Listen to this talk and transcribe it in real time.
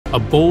a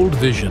bold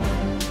vision,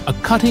 a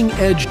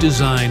cutting-edge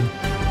design,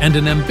 and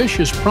an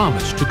ambitious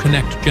promise to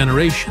connect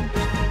generations.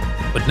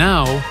 But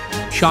now,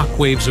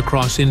 shockwaves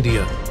across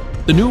India.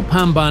 The new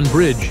Pamban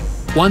Bridge,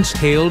 once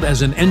hailed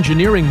as an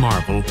engineering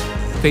marvel,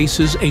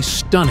 faces a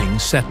stunning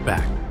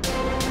setback.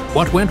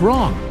 What went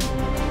wrong?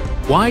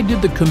 Why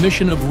did the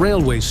Commission of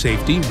Railway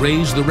Safety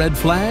raise the red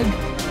flag?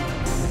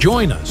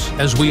 Join us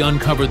as we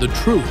uncover the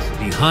truth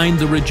behind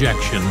the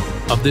rejection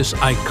of this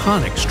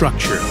iconic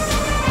structure.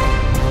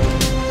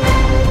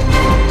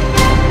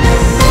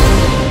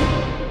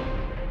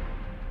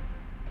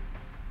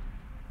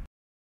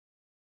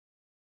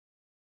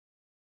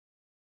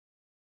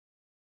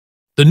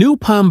 The new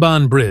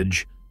Pamban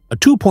Bridge, a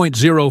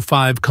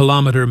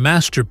 2.05-kilometer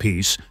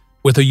masterpiece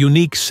with a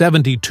unique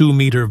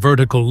 72-meter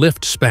vertical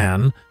lift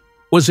span,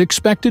 was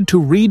expected to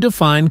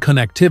redefine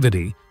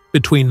connectivity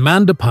between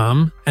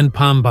Mandapam and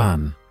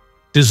Pamban.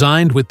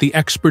 Designed with the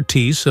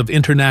expertise of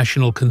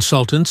international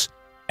consultants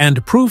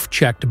and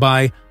proof-checked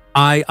by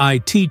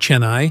IIT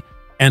Chennai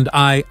and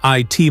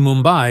IIT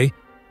Mumbai,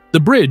 the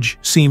bridge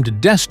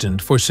seemed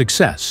destined for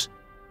success.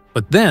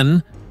 But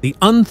then, the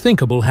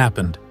unthinkable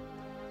happened.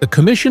 The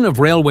Commission of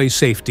Railway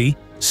Safety,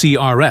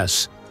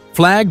 CRS,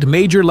 flagged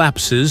major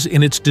lapses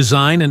in its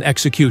design and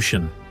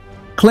execution,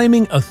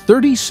 claiming a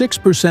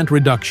 36%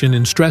 reduction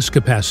in stress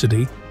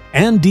capacity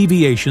and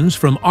deviations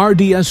from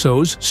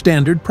RDSO's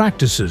standard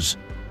practices.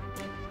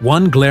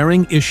 One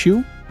glaring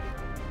issue?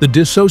 The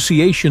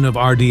dissociation of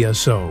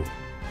RDSO,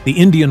 the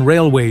Indian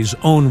Railways'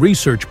 own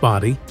research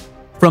body,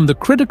 from the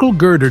critical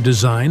girder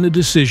design, a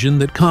decision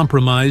that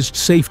compromised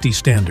safety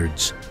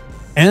standards.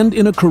 And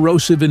in a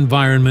corrosive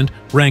environment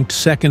ranked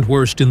second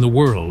worst in the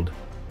world,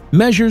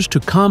 measures to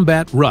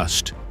combat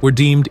rust were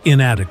deemed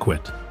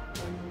inadequate.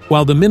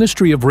 While the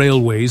Ministry of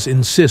Railways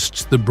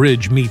insists the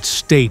bridge meets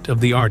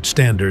state-of-the-art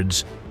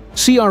standards,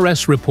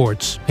 CRS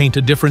reports paint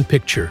a different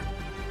picture.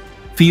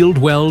 Field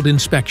weld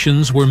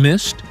inspections were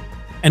missed,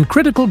 and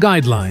critical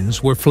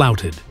guidelines were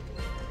flouted.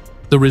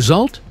 The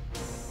result?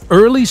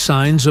 Early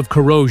signs of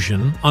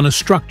corrosion on a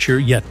structure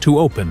yet to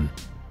open.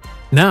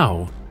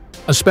 Now,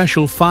 a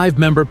special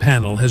 5-member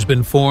panel has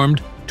been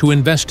formed to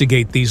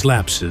investigate these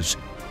lapses,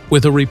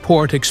 with a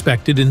report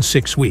expected in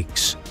 6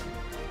 weeks.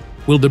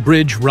 Will the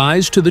bridge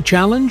rise to the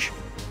challenge,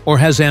 or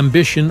has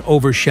ambition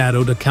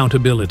overshadowed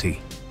accountability?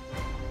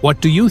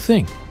 What do you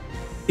think?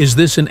 Is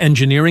this an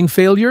engineering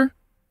failure,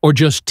 or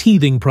just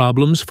teething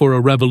problems for a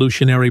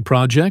revolutionary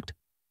project?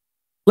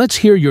 Let's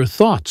hear your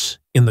thoughts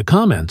in the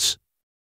comments.